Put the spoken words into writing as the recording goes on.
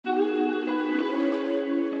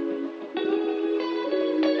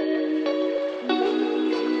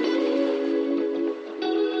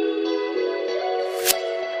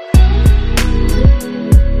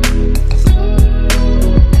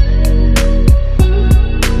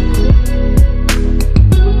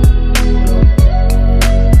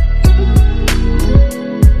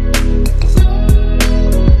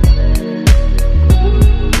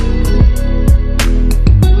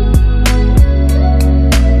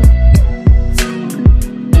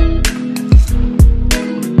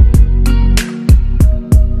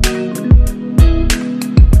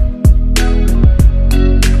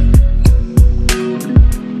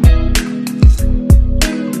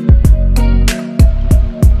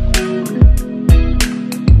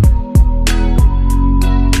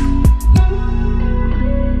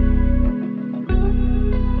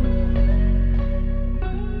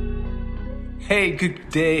Hey, good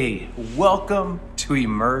day. Welcome to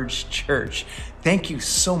Emerge Church. Thank you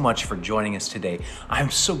so much for joining us today. I'm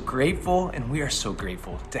so grateful, and we are so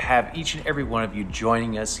grateful to have each and every one of you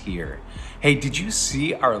joining us here. Hey, did you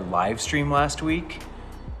see our live stream last week?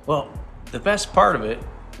 Well, the best part of it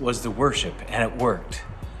was the worship, and it worked.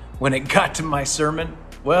 When it got to my sermon,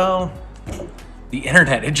 well, the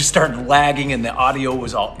internet, it just started lagging and the audio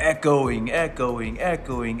was all echoing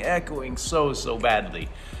so badly.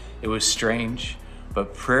 It was strange,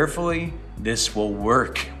 but prayerfully, this will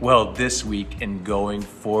work well this week and going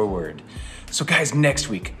forward. So guys, next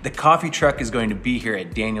week, the coffee truck is going to be here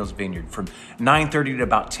at Daniel's Vineyard from 9:30 to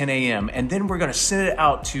about 10 a.m. And then we're going to send it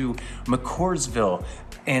out to McCordsville,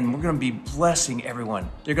 and we're going to be blessing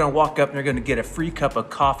everyone. They're going to walk up and they're going to get a free cup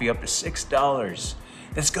of coffee up to $6.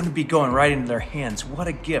 That's going to be going right into their hands. What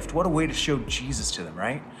a gift. What a way to show Jesus to them,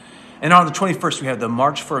 right? And on the 21st, we have the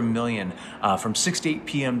March for a Million from 6 to 8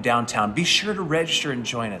 p.m. downtown. Be sure to register and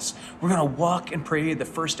join us. We're going to walk and pray the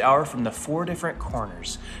first hour from the 4 different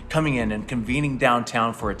corners, coming in and convening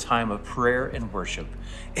downtown for a time of prayer and worship.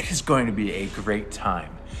 It is going to be a great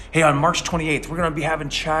time. Hey, on March 28th, we're going to be having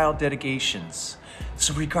child dedications.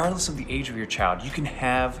 So regardless of the age of your child, you can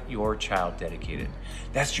have your child dedicated.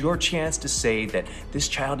 That's your chance to say that this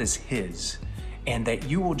child is his, and that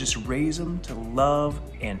you will just raise them to love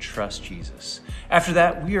and trust Jesus. After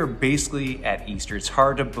that, we are basically at Easter. It's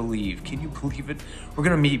hard to believe. Can you believe it? We're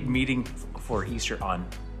going to be meeting for Easter on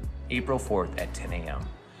April 4th at 10 a.m.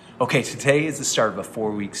 Okay, today is the start of a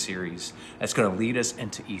 4-week series that's going to lead us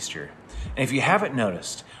into Easter. And if you haven't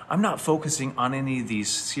noticed, I'm not focusing on any of these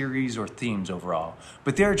series or themes overall,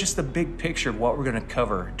 but they're just the big picture of what we're going to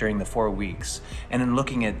cover during the 4 weeks, and then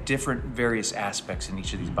looking at different various aspects in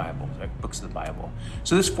each of these books of the Bible.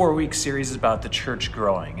 So this 4-week series is about the church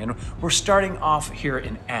growing, and we're starting off here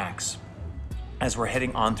in Acts as we're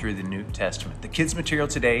heading on through the New Testament. The kids' material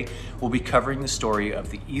today will be covering the story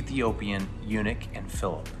of the Ethiopian eunuch and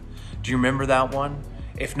Philip. Do you remember that one?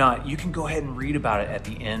 If not, you can go ahead and read about it at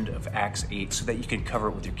the end of Acts 8 so that you can cover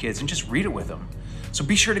it with your kids and just read it with them. So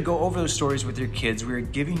be sure to go over those stories with your kids. We are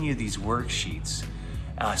giving you these worksheets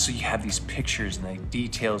so you have these pictures and the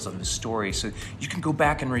details of the story so you can go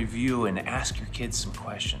back and review and ask your kids some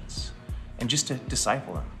questions and just to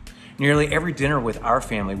disciple them. Nearly every dinner with our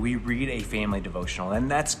family, we read a family devotional, and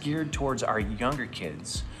that's geared towards our younger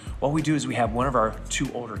kids. What we do is we have one of our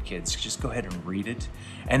 2 older kids just go ahead and read it,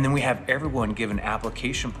 and then we have everyone give an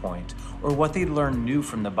application point or what they learned new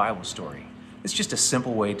from the Bible story. It's just a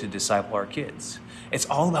simple way to disciple our kids. It's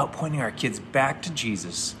all about pointing our kids back to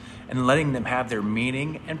Jesus and letting them have their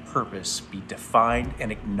meaning and purpose be defined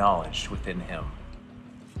and acknowledged within Him.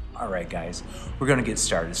 All right, guys, we're going to get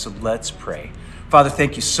started, so let's pray. Father,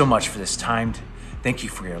 thank you so much for this time. Thank you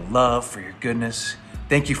for your love, for your goodness.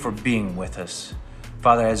 Thank you for being with us.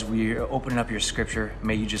 Father, as we open up your scripture,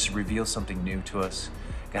 may you just reveal something new to us.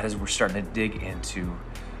 God, as we're starting to dig into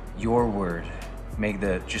your word, may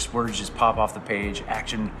the words just pop off the page,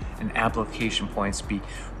 action and application points be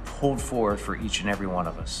pulled forward for each and every one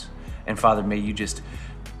of us. And Father, may you just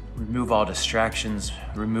remove all distractions,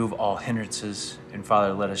 remove all hindrances, and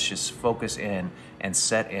Father, let us just focus in and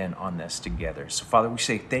set in on this together. So Father, we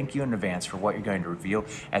say thank you in advance for what you're going to reveal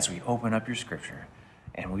as we open up your scripture.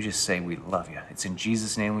 And we just say we love you. It's in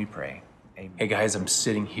Jesus' name we pray. Amen. Hey guys, I'm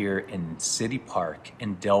sitting here in City Park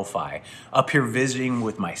in Delphi, up here visiting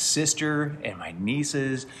with my sister and my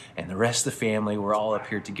nieces and the rest of the family. We're all up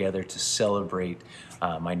here together to celebrate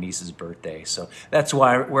my niece's birthday. So that's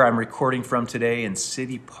where I'm recording from today, in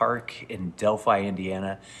City Park in Delphi,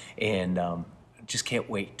 Indiana. And just can't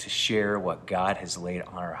wait to share what God has laid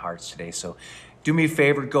on our hearts today. So do me a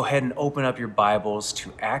favor, go ahead and open up your Bibles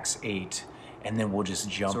to Acts 8, and then we'll just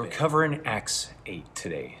jump in. So we're covering Acts 8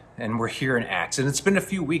 today, and we're here in Acts. And it's been a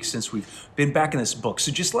few weeks since we've been back in this book.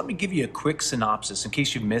 So just let me give you a quick synopsis in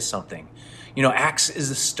case you missed something. You know, Acts is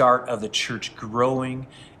the start of the church growing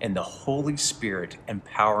and the Holy Spirit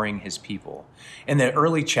empowering his people. In the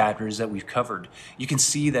early chapters that we've covered, you can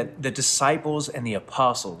see that the disciples and the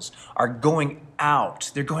apostles are going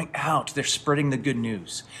out. They're going out. They're spreading the good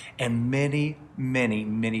news. And many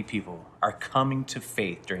people are coming to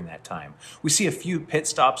faith during that time. We see a few pit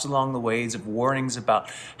stops along the ways of warnings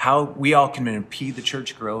about how we all can impede the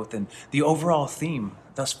church growth, and the overall theme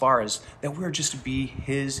thus far is that we're just to be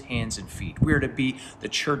his hands and feet. We're to be the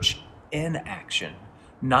church in action,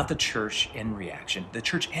 not the church in reaction. The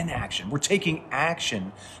church in action. We're taking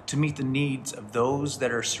action to meet the needs of those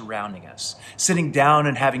that are surrounding us, sitting down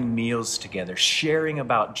and having meals together, sharing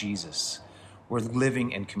about Jesus. We're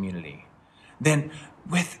living in community. then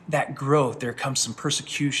with that growth, there comes some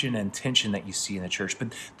persecution and tension that you see in the church.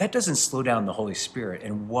 But that doesn't slow down the Holy Spirit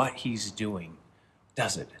and what he's doing,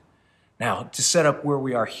 does it? Now, to set up where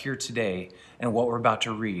we are here today and what we're about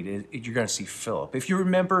to read, you're going to see Philip. If you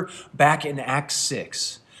remember back in Acts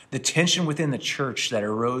 6, the tension within the church that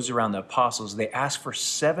arose around the apostles, they asked for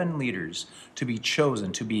 7 leaders to be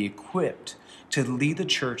chosen, to be equipped, to lead the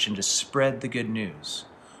church and to spread the good news.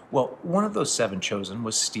 Well, one of those 7 chosen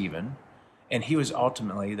was Stephen, and he was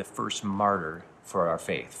ultimately the first martyr for our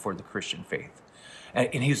faith, for the Christian faith.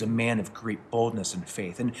 And he was a man of great boldness and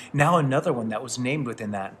faith. And now another one that was named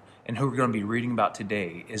within that, and who we're going to be reading about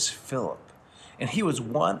today, is Philip. And he was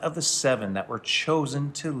one of the 7 that were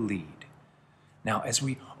chosen to lead. Now, as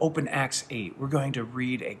we open Acts 8, we're going to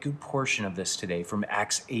read a good portion of this today from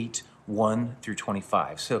Acts 8, 1 through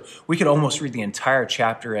 25. So we could almost read the entire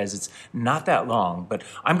chapter as it's not that long, but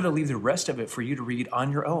I'm going to leave the rest of it for you to read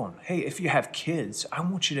on your own. Hey, if you have kids, I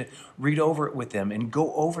want you to read over it with them and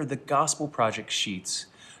go over the Gospel Project sheets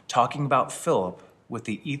talking about Philip with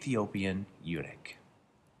the Ethiopian eunuch.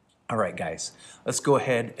 All right, guys, let's go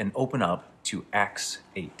ahead and open up to Acts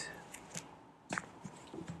 8.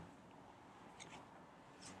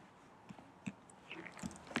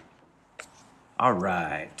 All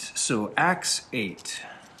right, so Acts 8.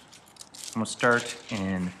 I'm going to start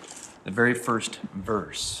in the very first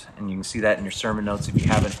verse, and you can see that in your sermon notes. If you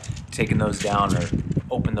haven't taken those down or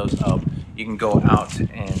opened those up, you can go out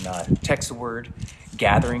and text the word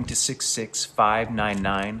gathering to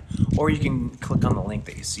 66599, or you can click on the link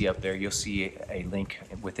that you see up there. You'll see a link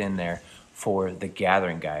within there for the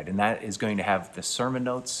gathering guide, and that is going to have the sermon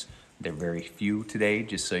notes. They're very few today,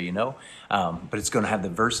 just so you know, but it's going to have the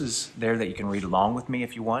verses there that you can read along with me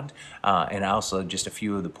if you want, and also just a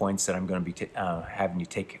few of the points that I'm going to be having you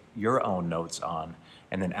take your own notes on,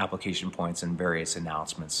 and then application points and various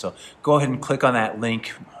announcements. So go ahead and click on that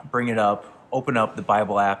link, bring it up, open up the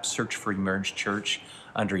Bible app, search for Emerge Church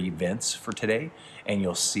under events for today, and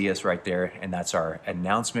you'll see us right there, and that's our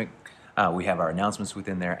announcement. We have our announcements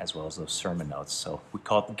within there as well as those sermon notes. So we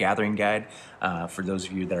call it the Gathering Guide for those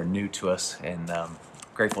of you that are new to us, and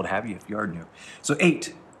grateful to have you if you are new. So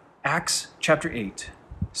Acts chapter 8,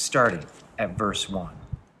 starting at verse 1.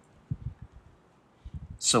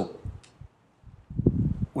 So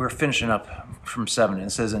we're finishing up from 7, and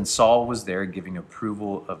it says, and Saul was there giving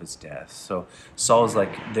approval of his death. So Saul is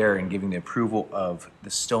like there and giving the approval of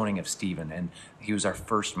the stoning of Stephen, and he was our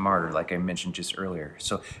first martyr, like I mentioned just earlier.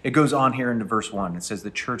 So it goes on here into verse 1. It says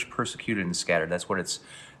the church persecuted and scattered. That's what it's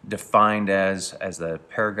defined as the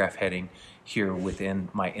paragraph heading here within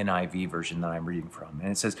my NIV version that I'm reading from.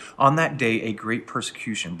 And it says, on that day a great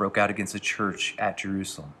persecution broke out against the church at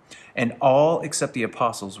Jerusalem, and all except the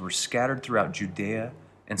apostles were scattered throughout Judea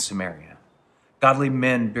and Samaria. Godly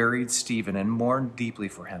men buried Stephen and mourned deeply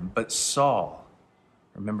for him. But Saul,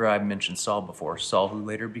 remember I mentioned Saul before, Saul who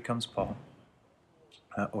later becomes Paul,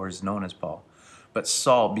 or is known as Paul. But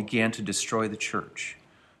Saul began to destroy the church,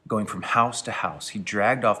 going from house to house. He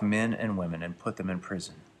dragged off men and women and put them in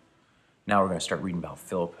prison. Now we're going to start reading about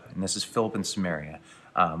Philip, and this is Philip in Samaria.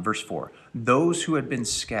 Verse 4, those who had been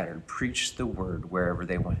scattered preached the word wherever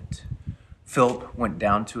they went. Philip went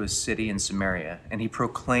down to a city in Samaria, and he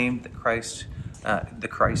proclaimed the Christ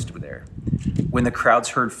there. When the crowds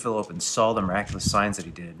heard Philip and saw the miraculous signs that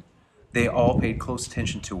he did, they all paid close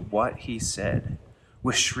attention to what he said.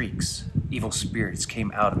 With shrieks, evil spirits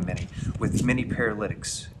came out of many, with many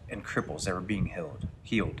paralytics and cripples that were being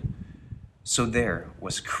healed. So there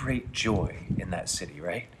was great joy in that city,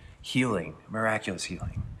 right? Healing, miraculous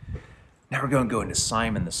healing. Now we're going to go into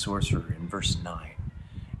Simon the sorcerer in verse 9.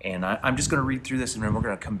 And I'm just going to read through this, and then we're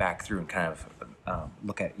going to come back through and kind of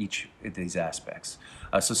look at each of these aspects.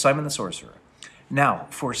 So Simon the sorcerer. Now,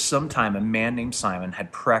 for some time, a man named Simon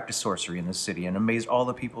had practiced sorcery in the city and amazed all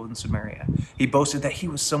the people in Samaria. He boasted that he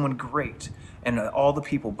was someone great, and all the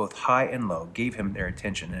people, both high and low, gave him their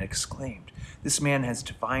attention and exclaimed, this man has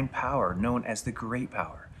divine power, known as the Great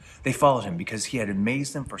Power. They followed him because he had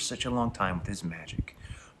amazed them for such a long time with his magic.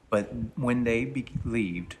 But when they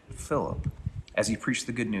believed Philip, as he preached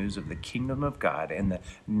the good news of the kingdom of God and the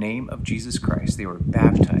name of Jesus Christ, they were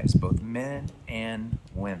baptized, both men and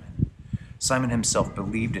women. Simon himself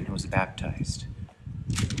believed and was baptized,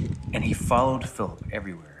 and he followed Philip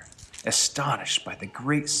everywhere, astonished by the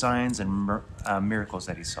great signs and miracles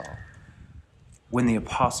that he saw. When the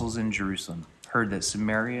apostles in Jerusalem heard that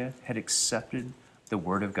Samaria had accepted the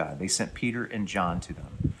word of God, they sent Peter and John to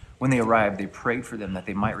them. When they arrived, they prayed for them that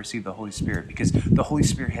they might receive the Holy Spirit, because the Holy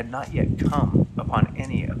Spirit had not yet come upon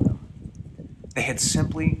any of them. They had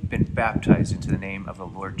simply been baptized into the name of the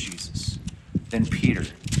Lord Jesus. Then Peter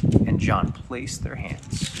and John placed their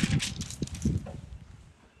hands.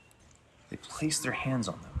 They placed their hands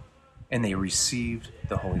on them, and they received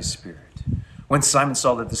the Holy Spirit. When Simon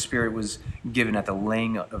saw that the Spirit was given at the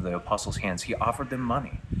laying of the apostles' hands, he offered them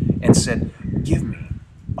money and said, "Give me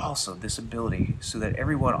also this ability, so that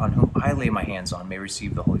everyone on whom I lay my hands on may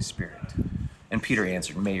receive the Holy Spirit." And Peter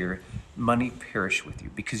answered, "May your money perish with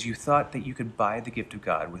you, because you thought that you could buy the gift of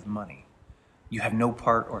God with money. You have no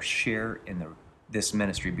part or share in this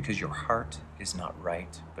ministry, because your heart is not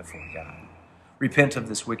right before God. Repent of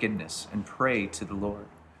this wickedness and pray to the Lord.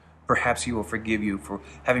 Perhaps he will forgive you for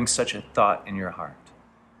having such a thought in your heart.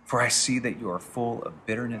 For I see that you are full of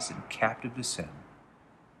bitterness and captive to sin."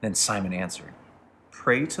 Then Simon answered,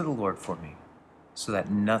 "Pray to the Lord for me, so that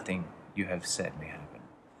nothing you have said may happen."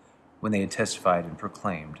 When they had testified and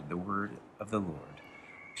proclaimed the word of the Lord,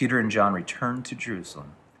 Peter and John returned to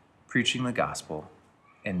Jerusalem, preaching the gospel,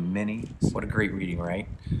 and many. What a great reading, right?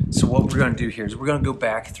 So what we're going to do here is we're going to go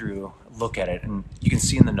back through, look at it, and you can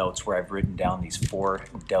see in the notes where I've written down these 4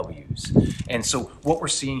 W's. And so what we're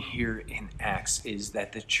seeing here in Acts is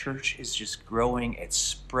that the church is just growing, it's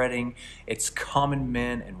spreading, it's common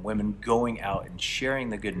men and women going out and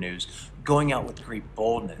sharing the good news, going out with great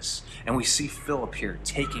boldness. And we see Philip here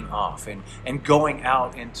taking off and going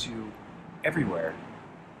out into everywhere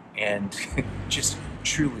and just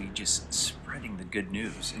truly just spreading the good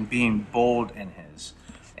news and being bold in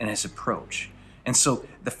his approach. And so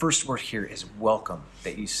the first word here is welcome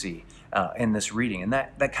that you see in this reading. And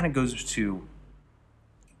that kind of goes to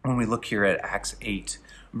when we look here at Acts 8,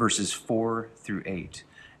 verses 4 through 8.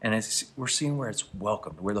 And we're seeing where it's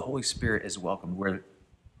welcomed, where the Holy Spirit is welcomed, where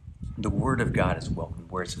the word of God is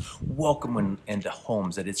welcomed, where it's welcomed into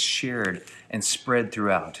homes, that it's shared and spread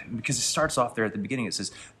throughout. Because it starts off there at the beginning, it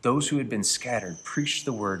says, those who had been scattered preached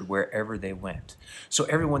the word wherever they went. So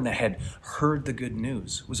everyone that had heard the good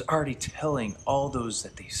news was already telling all those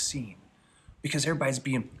that they've seen. Because everybody's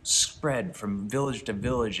being spread from village to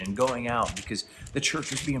village and going out because the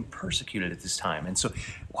church was being persecuted at this time. And so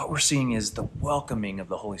what we're seeing is the welcoming of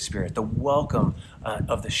the Holy Spirit, the welcome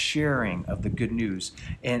of the sharing of the good news,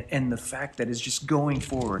 and the fact that it's just going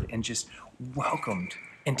forward and just welcomed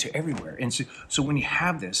into everywhere. And so when you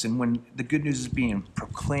have this, and when the good news is being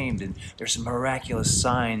proclaimed, and there's some miraculous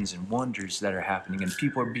signs and wonders that are happening, and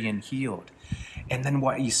people are being healed. And then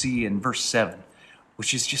what you see in verse 7,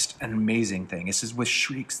 which is just an amazing thing. It says, with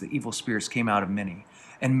shrieks, the evil spirits came out of many,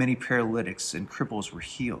 and many paralytics and cripples were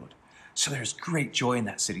healed. So there's great joy in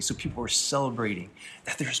that city. So people were celebrating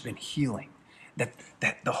that there's been healing, that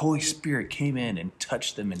the Holy Spirit came in and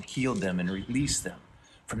touched them and healed them and released them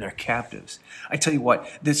from their captives. I tell you what,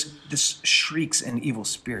 this shrieks and evil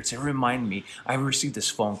spirits, it reminded me, I received this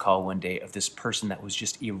phone call one day of this person that was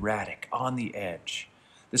just erratic, on the edge.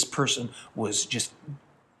 This person was just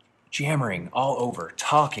jammering all over,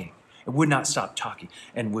 talking. It would not stop talking,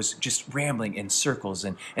 and was just rambling in circles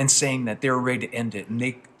and saying that they were ready to end it, and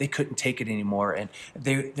they couldn't take it anymore, and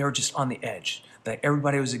they were just on the edge, that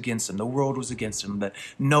everybody was against them, the world was against them, that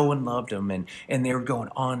no one loved them, and they were going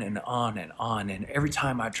on and on and on, and every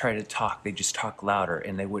time I tried to talk, they just talk louder,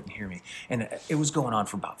 and they wouldn't hear me, and it was going on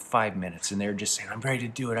for about 5 minutes, and they were just saying, I'm ready to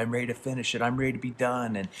do it, I'm ready to finish it, I'm ready to be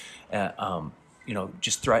done, and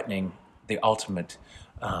just threatening the ultimate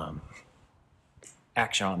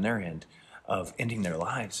action on their end of ending their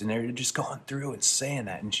lives. And they're just going through and saying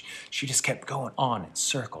that. And she just kept going on in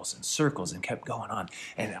circles and circles and kept going on.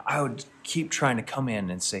 And I would keep trying to come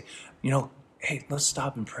in and say, hey, let's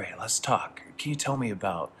stop and pray. Let's talk. Can you tell me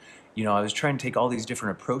about, I was trying to take all these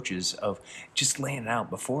different approaches of just laying it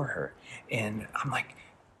out before her. And I'm like,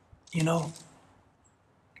 and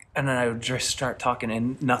then I would just start talking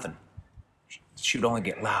and nothing. She would only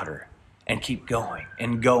get louder and keep going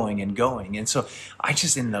and going and going. And so I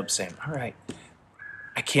just ended up saying, all right,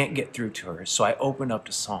 I can't get through to her. So I opened up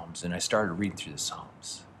the Psalms and I started reading through the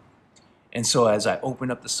Psalms. And so as I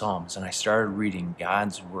opened up the Psalms and I started reading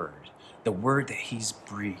God's word, the word that he's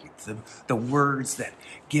breathed, the words that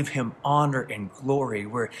give him honor and glory,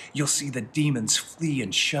 where you'll see the demons flee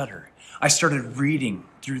and shudder. I started reading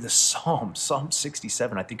through the Psalms, Psalm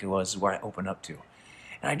 67, I think it was where I opened up to.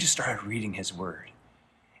 And I just started reading his word.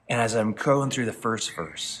 And as I'm going through the first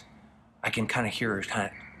verse, I can kind of hear her kind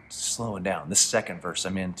of slowing down. The second verse,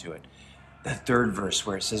 I'm into it. The third verse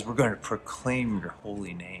where it says, we're going to proclaim your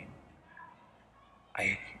holy name.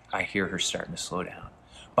 I hear her starting to slow down.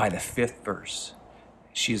 By the fifth verse,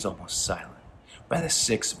 she's almost silent. By the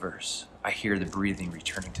sixth verse, I hear the breathing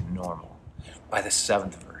returning to normal. By the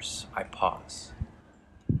seventh verse, I pause.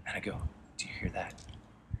 And I go, do you hear that?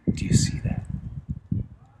 Do you see that?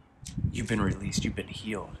 You've been released. You've been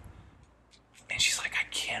healed.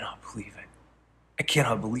 believe it. I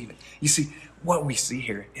cannot believe it. You see, what we see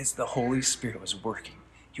here is the Holy Spirit was working.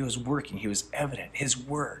 He was working. He was evident. His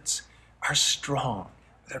words are strong.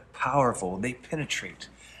 They're powerful. They penetrate.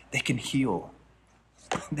 They can heal.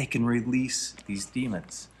 They can release these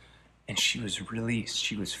demons. And she was released.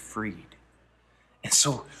 She was freed. And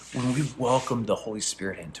so when we welcome the Holy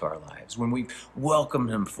Spirit into our lives, when we welcome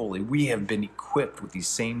him fully, we have been equipped with these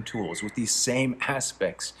same tools, with these same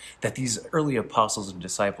aspects that these early apostles and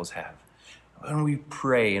disciples have. When we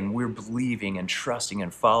pray and we're believing and trusting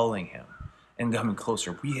and following him and coming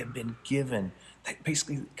closer, we have been given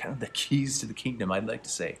basically kind of the keys to the kingdom, I'd like to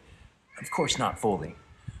say. Of course, not fully,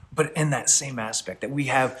 but in that same aspect, that we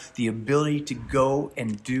have the ability to go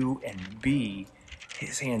and do and be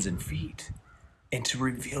his hands and feet, and to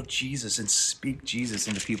reveal Jesus and speak Jesus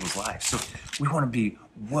into people's lives. So we want to be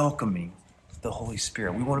welcoming the Holy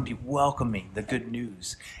Spirit. We want to be welcoming the good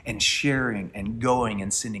news and sharing and going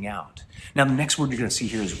and sending out. Now, the next word you're going to see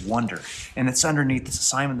here is wonder. And it's underneath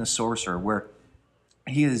Simon the sorcerer, where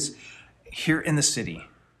he is here in the city,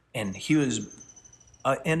 and he was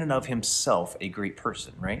in and of himself a great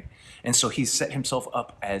person, right? And so he set himself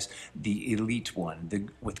up as the elite one,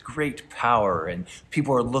 with great power, and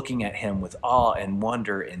people are looking at him with awe and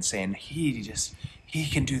wonder and saying, he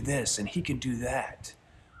can do this and he can do that.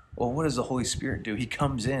 Well, what does the Holy Spirit do? He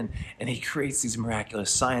comes in and he creates these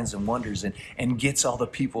miraculous signs and wonders, and gets all the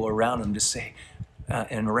people around him to say,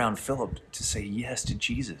 and around Philip to say yes to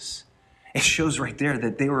Jesus. It shows right there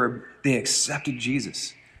that they accepted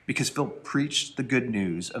Jesus, because Philip preached the good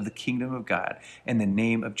news of the kingdom of God in the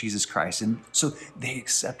name of Jesus Christ. And so they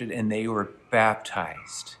accepted and they were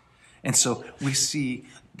baptized. And so we see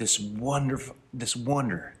this wonder, this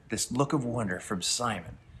look of wonder from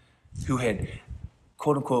Simon, who had,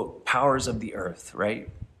 quote unquote, powers of the earth, right?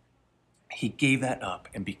 He gave that up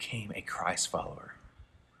and became a Christ follower.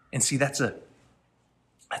 And see, that's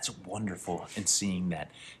wonderful in seeing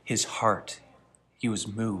that his heart, he was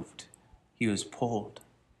moved, he was pulled.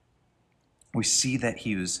 We see that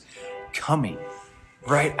he was coming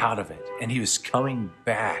right out of it, and he was coming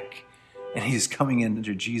back, and he was coming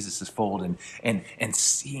into Jesus' fold and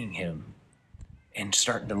seeing him and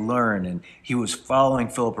starting to learn. And he was following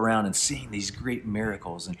Philip around and seeing these great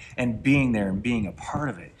miracles and being there and being a part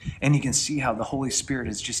of it. And you can see how the Holy Spirit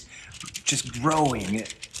is just growing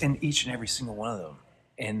in each and every single one of them,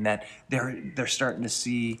 and that they're starting to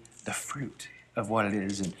see the fruit of what it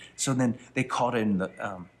is. And so then they called in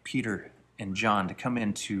Peter and John to come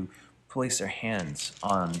in to place their hands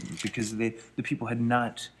on, because the people had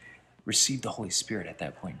not received the Holy Spirit at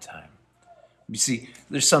that point in time. You see,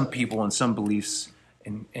 there's some people and some beliefs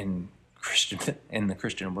in the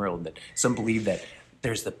Christian world that some believe that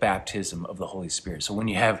there's the baptism of the Holy Spirit. So when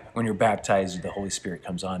you're baptized, the Holy Spirit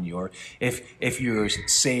comes on you. Or if you're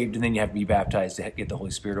saved and then you have to be baptized to get the Holy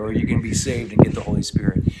Spirit, or you can be saved and get the Holy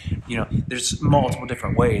Spirit. There's multiple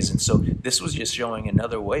different ways. And so this was just showing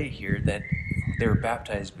another way here that they were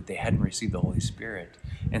baptized, but they hadn't received the Holy Spirit.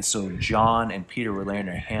 And so John and Peter were laying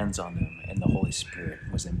their hands on them, and the Holy Spirit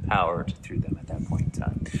was empowered through them at that point in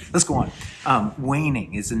time. Let's go on.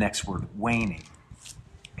 Waning is the next word, waning.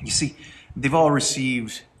 You see, they've all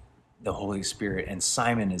received the Holy Spirit, and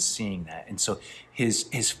Simon is seeing that. And so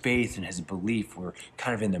his faith and his belief were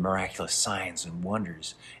kind of in the miraculous signs and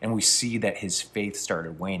wonders. And we see that his faith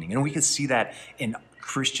started waning. And we can see that in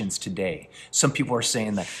Christians today. Some people are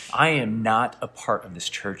saying that I am not a part of this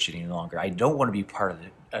church any longer. I don't want to be part of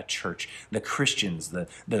a church. The Christians,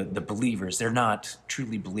 the believers, they're not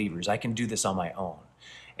truly believers. I can do this on my own.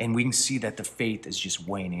 And we can see that the faith is just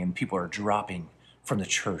waning, and people are dropping from the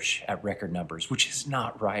church at record numbers, which is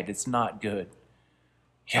not right. It's not good.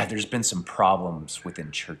 Yeah, there's been some problems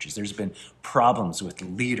within churches. There's been problems with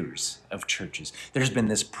leaders of churches. There's been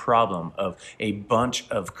this problem of a bunch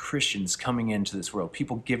of Christians coming into this world,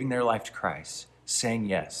 people giving their life to Christ, saying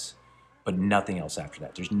yes, but nothing else after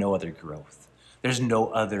that. There's no other growth. There's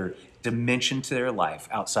no other dimension to their life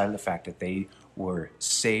outside of the fact that they were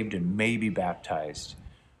saved and maybe baptized,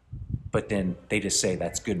 but then they just say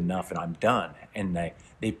that's good enough and I'm done. And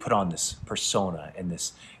they put on this persona and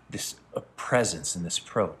this presence and this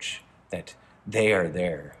approach that they are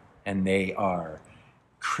there and they are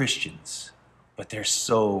Christians, but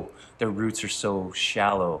their roots are so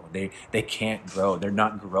shallow. They can't grow. They're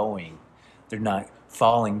not growing. They're not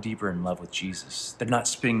falling deeper in love with Jesus. They're not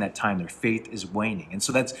spending that time. Their faith is waning. And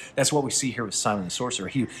so that's what we see here with Simon the sorcerer.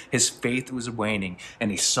 His faith was waning,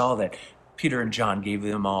 and he saw that Peter and John gave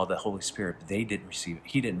them all the Holy Spirit, but they didn't receive it.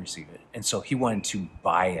 He didn't receive it. And so he wanted to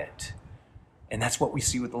buy it. And that's what we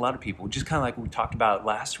see with a lot of people, just kind of like we talked about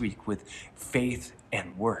last week with faith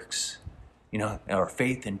and works. or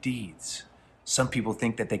faith in deeds. Some people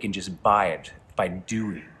think that they can just buy it by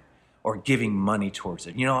doing or giving money towards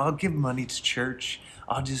it. I'll give money to church.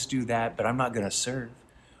 I'll just do that, but I'm not going to serve.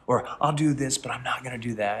 Or I'll do this, but I'm not going to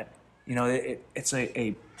do that. It's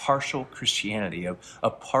a partial Christianity, a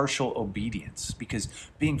partial obedience, because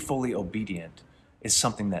being fully obedient is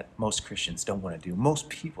something that most Christians don't want to do. Most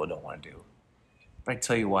people don't want to do. But I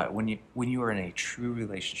tell you what, when you are in a true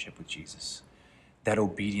relationship with Jesus, that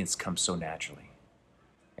obedience comes so naturally.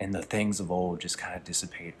 And the things of old just kind of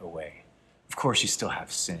dissipate away. Of course, you still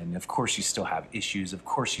have sin. Of course, you still have issues. Of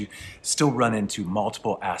course, you still run into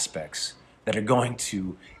multiple aspects that are going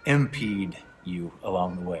to impede you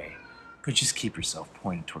along the way. But just keep yourself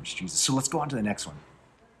pointed towards Jesus. So let's go on to the next one,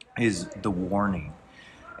 is the warning.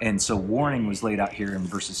 And so warning was laid out here in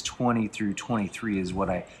verses 20 through 23 is what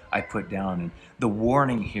I put down. And the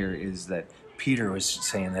warning here is that Peter was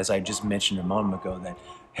saying, as I just mentioned a moment ago, that,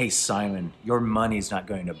 hey, Simon, your money is not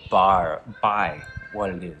going to buy what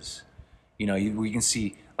it is. We can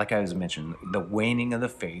see, like I was mentioning, the waning of the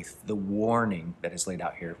faith, the warning that is laid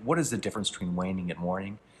out here. What is the difference between waning and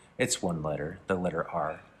warning? It's one letter, the letter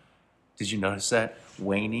R. Did you notice that?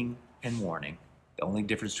 Waning and warning. The only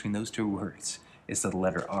difference between those two words is the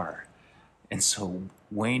letter R. And so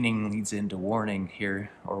waning leads into warning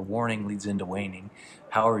here, or warning leads into waning,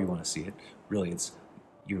 however you want to see it. Really, it's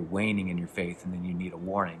you're waning in your faith, and then you need a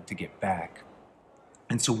warning to get back.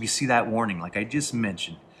 And so we see that warning, like I just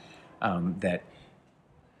mentioned, that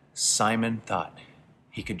Simon thought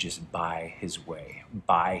he could just buy his way,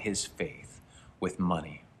 buy his faith with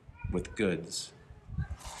money, with goods,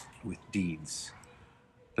 with deeds.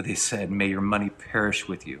 But they said, may your money perish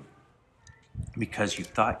with you, because you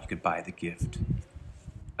thought you could buy the gift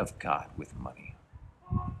of God with money.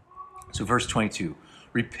 So verse 22,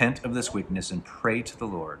 repent of this wickedness and pray to the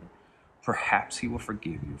Lord. Perhaps he will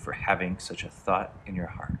forgive you for having such a thought in your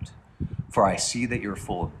heart. For I see that you're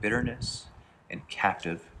full of bitterness and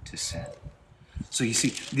captive to sin. So you see,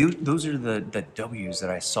 those are the W's that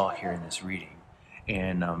I saw here in this reading.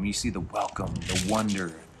 And you see the welcome, the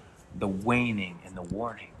wonder, the waning, and the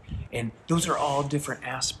warning. And those are all different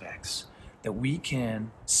aspects that we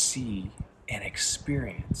can see and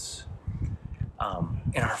experience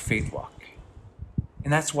in our faith walk.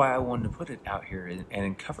 And that's why I wanted to put it out here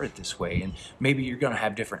and cover it this way. And maybe you're going to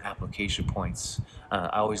have different application points.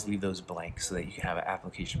 I always leave those blank so that you can have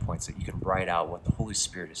application points that you can write out what the Holy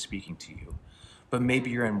Spirit is speaking to you. But maybe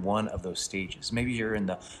you're in one of those stages. Maybe you're in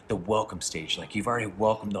the welcome stage. Like you've already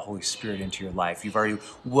welcomed the Holy Spirit into your life. You've already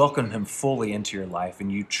welcomed him fully into your life,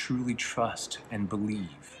 and you truly trust and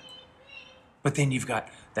believe. But then you've got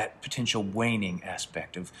that potential waning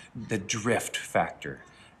aspect of the drift factor.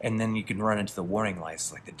 And then you can run into the warning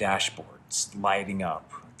lights, like the dashboards lighting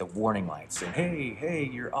up, the warning lights saying, hey,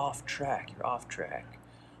 you're off track.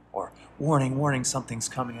 Or warning, something's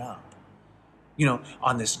coming up.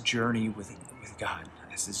 On this journey with God,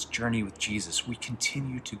 as this journey with Jesus, we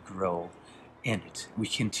continue to grow in it. We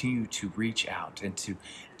continue to reach out and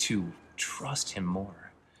to trust him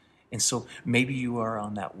more. And so maybe you are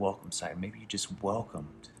on that welcome side. Maybe you just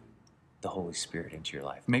welcomed the Holy Spirit into your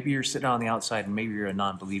life. Maybe you're sitting on the outside, and maybe you're a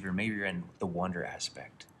non-believer. Maybe you're in the wonder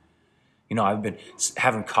aspect. I've been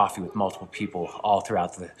having coffee with multiple people all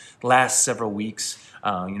throughout the last several weeks,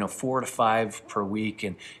 4 to 5 per week.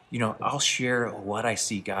 And, I'll share what I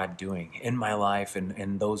see God doing in my life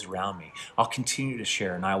and those around me. I'll continue to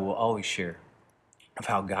share, and I will always share of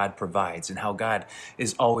how God provides and how God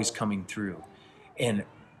is always coming through. And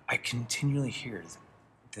I continually hear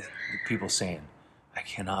the people saying, I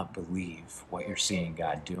cannot believe what you're seeing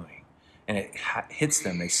God doing. And it hits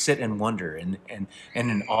them. They sit and wonder and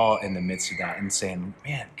in awe in the midst of that and saying,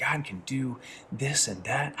 man, God can do this and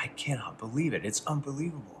that. I cannot believe it. It's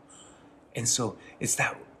unbelievable. And so it's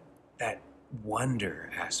that wonder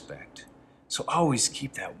aspect. So always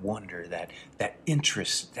keep that wonder, that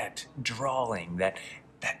interest, that drawing, that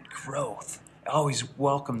growth. Always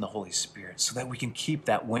welcome the Holy Spirit so that we can keep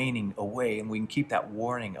that waning away and we can keep that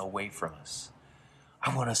warning away from us.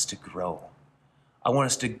 I want us to grow. I want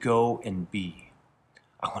us to go and be.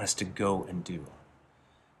 I want us to go and do.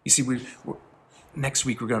 You see, next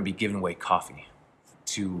week we're going to be giving away coffee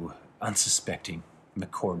to unsuspecting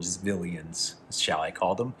McCordsvillians, shall I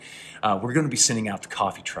call them. We're going to be sending out the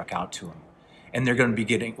coffee truck out to them. And they're going to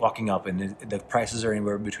be walking up, and the prices are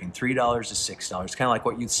anywhere between $3 to $6, kind of like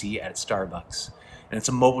what you'd see at Starbucks. And it's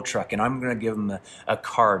a mobile truck, and I'm going to give them a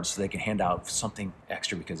card so they can hand out something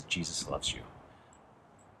extra because Jesus loves you.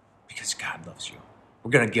 Because God loves you.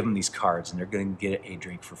 We're going to give them these cards, and they're going to get a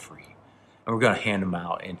drink for free. And we're going to hand them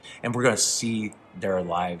out, and we're going to see their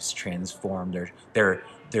lives transformed, their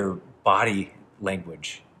body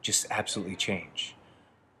language just absolutely change.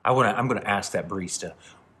 I'm gonna ask that barista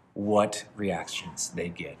what reactions they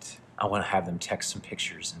get. I want to have them text some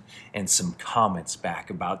pictures and some comments back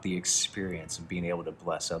about the experience of being able to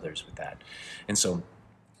bless others with that. And so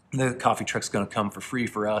the coffee truck's going to come for free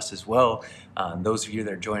for us as well. Those of you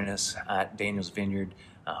that are joining us at Daniel's Vineyard,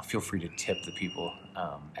 feel free to tip the people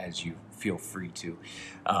as you feel free to.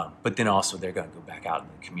 But then also they're going to go back out in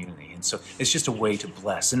the community. And so it's just a way to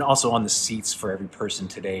bless. And also on the seats for every person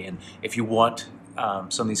today. And if you want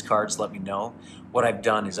some of these cards, let me know. What I've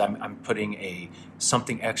done is I'm putting a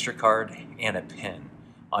something extra card and a pin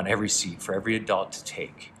on every seat for every adult to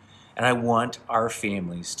take. And I want our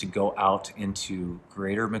families to go out into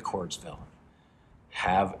Greater McCordsville,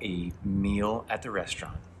 have a meal at the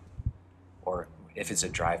restaurant, or if it's a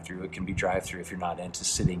drive-through, it can be drive-through if you're not into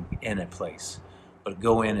sitting in a place. But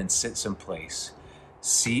go in and sit someplace,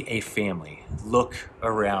 see a family, look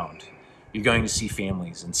around. You're going to see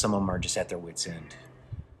families, and some of them are just at their wits' end.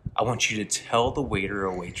 I want you to tell the waiter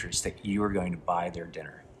or waitress that you are going to buy their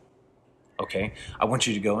dinner. Okay? I want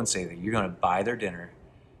you to go and say that you're going to buy their dinner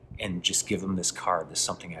and just give them this card, this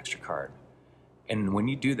something extra card. And when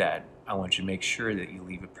you do that, I want you to make sure that you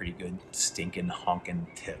leave a pretty good stinking honking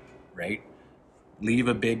tip, right? Leave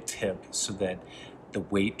a big tip so that the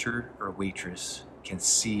waiter or waitress can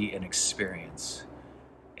see and experience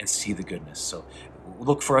and see the goodness. So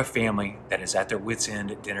look for a family that is at their wits'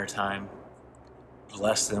 end at dinner time.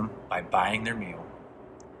 Bless them by buying their meal.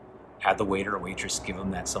 Have the waiter or waitress give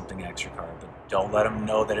them that something extra card, but don't let them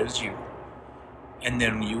know that it was you. And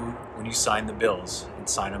then when you sign the bills and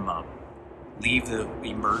sign them up, leave the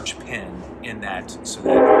Emerge pin in that so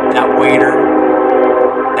that that waiter,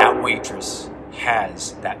 that waitress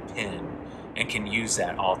has that pin and can use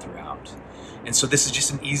that all throughout. And so this is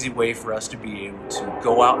just an easy way for us to be able to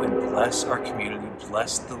go out and bless our community,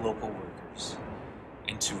 bless the local workers,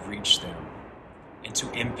 and to reach them and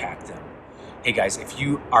to impact them. Hey guys, if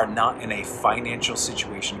you are not in a financial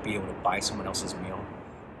situation to be able to buy someone else's meal,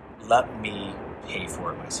 let me pay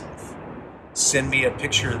for it myself. Send me a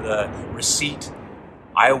picture of the receipt.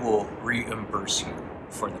 I will reimburse you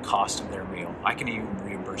for the cost of their meal. I can even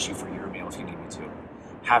reimburse you for your meal if you need me to.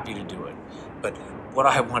 Happy to do it. But what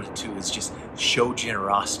I want to do is just show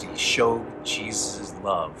generosity, show Jesus'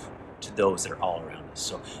 love to those that are all around us.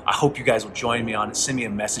 So I hope you guys will join me on it. Send me a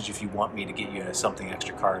message if you want me to get you something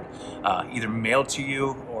extra card, either mailed to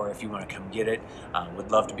you or if you want to come get it. Would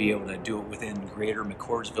love to be able to do it within Greater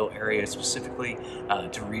McCordsville area specifically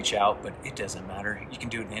to reach out, but it doesn't matter. You can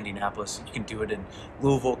do it in Indianapolis. You can do it in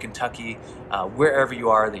Louisville, Kentucky, wherever you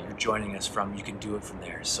are that you're joining us from, you can do it from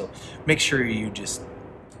there. So make sure you just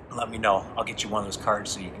let me know. I'll get you one of those cards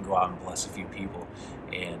so you can go out and bless a few people.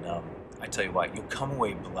 And I tell you what, you'll come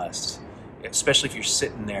away blessed, especially if you're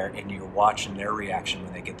sitting there and you're watching their reaction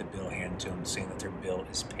when they get the bill handed to them saying that their bill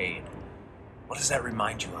is paid. What does that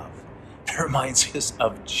remind you of? That reminds us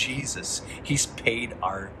of Jesus. He's paid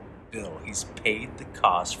our bill. He's paid the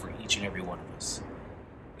cost for each and every one of us.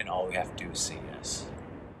 And all we have to do is say yes.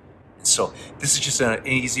 And so this is just an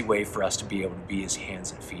easy way for us to be able to be his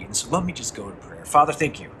hands and feet. And so let me just go to prayer. Father,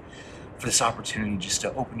 thank you for this opportunity just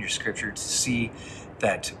to open your scripture to see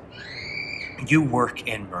that you work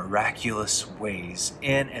in miraculous ways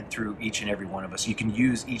in and through each and every one of us. You can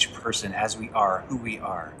use each person as we are, who we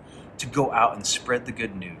are, to go out and spread the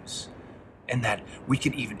good news. And that we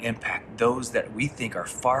can even impact those that we think are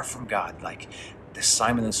far from God, like the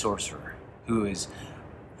Simon the sorcerer, who is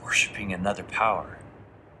worshiping another power.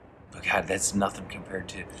 But God, that's nothing compared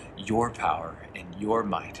to your power and your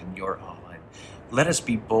might and your all. Let us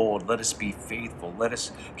be bold. Let us be faithful. Let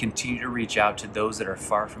us continue to reach out to those that are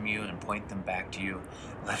far from you and point them back to you.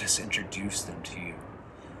 Let us introduce them to you.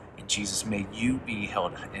 And Jesus, may you be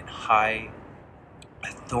held in high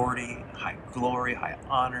authority, high glory, high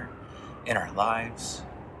honor in our lives.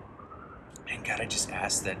 And God, I just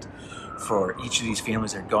ask that for each of these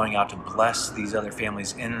families that are going out to bless these other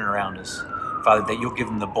families in and around us, Father, that you'll give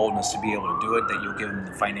them the boldness to be able to do it, that you'll give them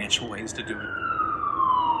the financial ways to do it,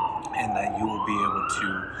 and that you will be able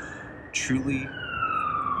to truly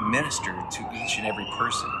minister to each and every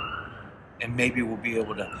person. And maybe we'll be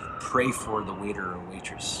able to pray for the waiter or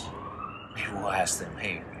waitress. Maybe we'll ask them,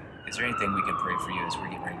 hey, is there anything we can pray for you as we're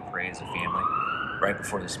getting ready to pray as a family right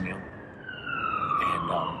before this meal?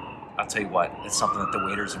 And I'll tell you what, that's something that the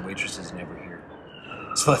waiters and waitresses never hear.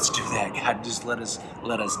 So let's do that, God. Just let us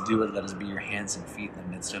do it. Let us be your hands and feet in the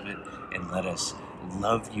midst of it, and let us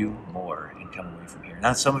love you more and come away from here.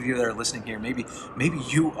 Now, some of you that are listening here, maybe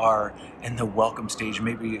you are in the welcome stage.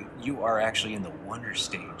 Maybe you are actually in the wonder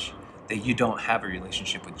stage, that you don't have a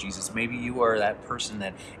relationship with Jesus. Maybe you are that person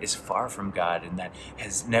that is far from God and that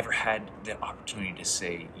has never had the opportunity to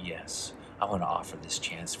say yes. I want to offer this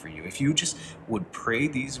chance for you. If you just would pray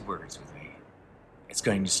these words with me, it's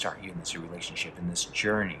going to start you in this relationship, in this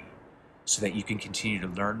journey, so that you can continue to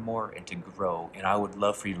learn more and to grow. And I would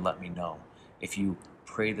love for you to let me know if you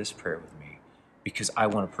pray this prayer with me, because I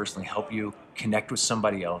want to personally help you connect with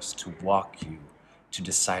somebody else to walk you, to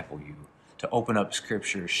disciple you, to open up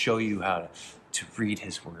Scripture, show you how to read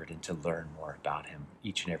His Word and to learn more about Him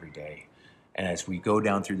each and every day. And as we go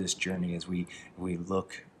down through this journey, as we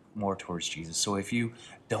look more towards Jesus. So if you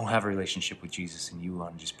don't have a relationship with Jesus and you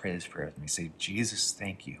want to just pray this prayer with me, say, Jesus,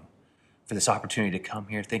 thank you for this opportunity to come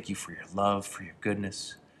here. Thank you for your love, for your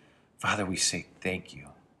goodness. Father, we say thank you.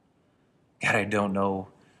 God, I don't know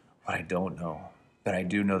what I don't know, but I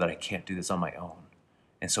do know that I can't do this on my own.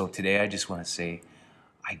 And so today I just want to say,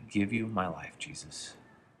 I give you my life, Jesus.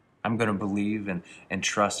 I'm going to believe and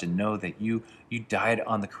trust and know that you died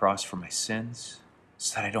on the cross for my sins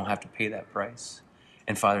so that I don't have to pay that price.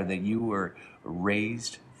 And Father, that you were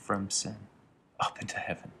raised from sin up into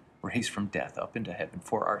heaven, raised from death up into heaven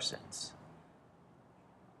for our sins.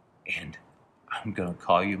 And I'm going to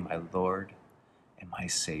call you my Lord and my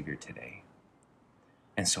Savior today.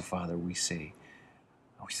 And so, Father, we say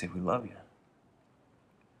we love you.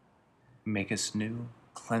 Make us new,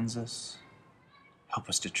 cleanse us, help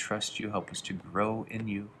us to trust you, help us to grow in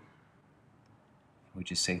you. We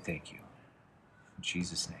just say thank you. In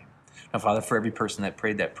Jesus' name. Now, Father, for every person that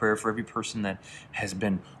prayed that prayer, for every person that has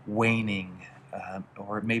been waning,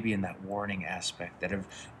 or maybe in that warning aspect, that have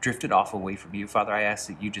drifted off away from you, Father, I ask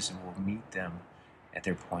that you just will meet them at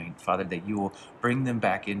their point. Father, that you will bring them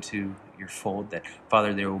back into your fold, that,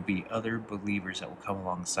 Father, there will be other believers that will come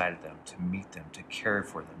alongside of them to meet them, to care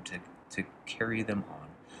for them, to carry them on,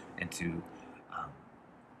 and to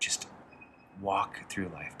just walk through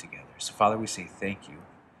life together. So, Father, we say thank you.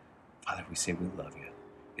 Father, we say we love you.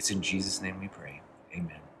 It's in Jesus' name we pray.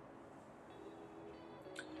 Amen.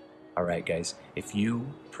 All right, guys, if you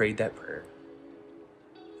prayed that prayer,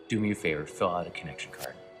 do me a favor, fill out a connection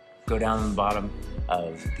card. Go down on the bottom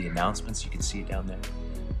of the announcements. You can see it down there.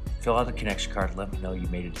 Fill out the connection card. Let me know you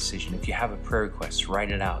made a decision. If you have a prayer request, write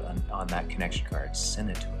it out on that connection card. Send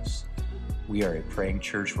it to us. We are a praying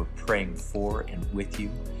church. We're praying for and with you.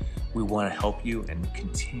 We want to help you and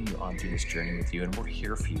continue on through this journey with you, and we're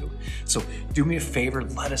here for you. So do me a favor,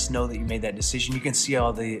 let us know that you made that decision. You can see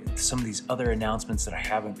some of these other announcements that I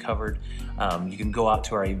haven't covered. You can go out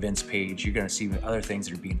to our events page. You're going to see other things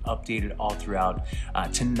that are being updated all throughout.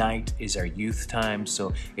 Tonight is our youth time,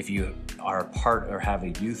 so if you are a part or have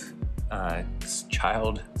a youth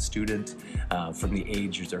child, student from the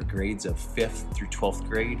ages or grades of 5th through 12th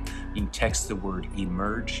grade, you can text the word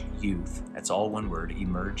Emerge Youth, that's all one word,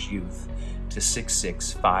 Emerge Youth, to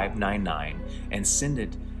 66599 and send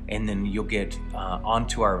it, and then you'll get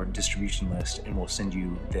onto our distribution list, and we'll send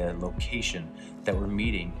you the location that we're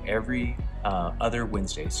meeting every other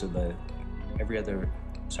Wednesday, so every other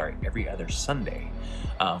Sunday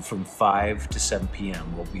from 5 to 7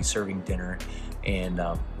 p.m. We'll be serving dinner, and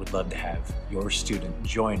would love to have your student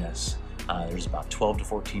join us. There's about 12 to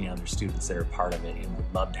 14 other students that are part of it, and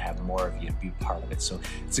would love to have more of you to be part of it. So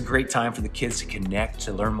it's a great time for the kids to connect,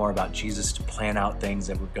 to learn more about Jesus, to plan out things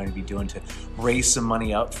that we're going to be doing, to raise some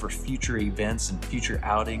money up for future events and future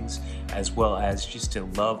outings, as well as just to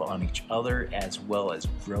love on each other, as well as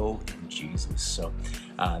grow in Jesus. So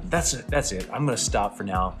that's it. I'm going to stop for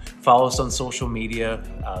now. Follow us on social media.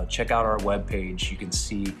 Check out our webpage. You can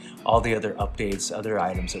see all the other updates, other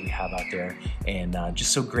items that we have out there, and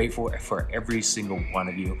just so grateful for every single one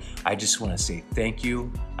of you. I just want to say thank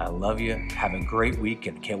you. I love you. Have a great week,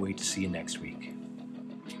 and can't wait to see you next week.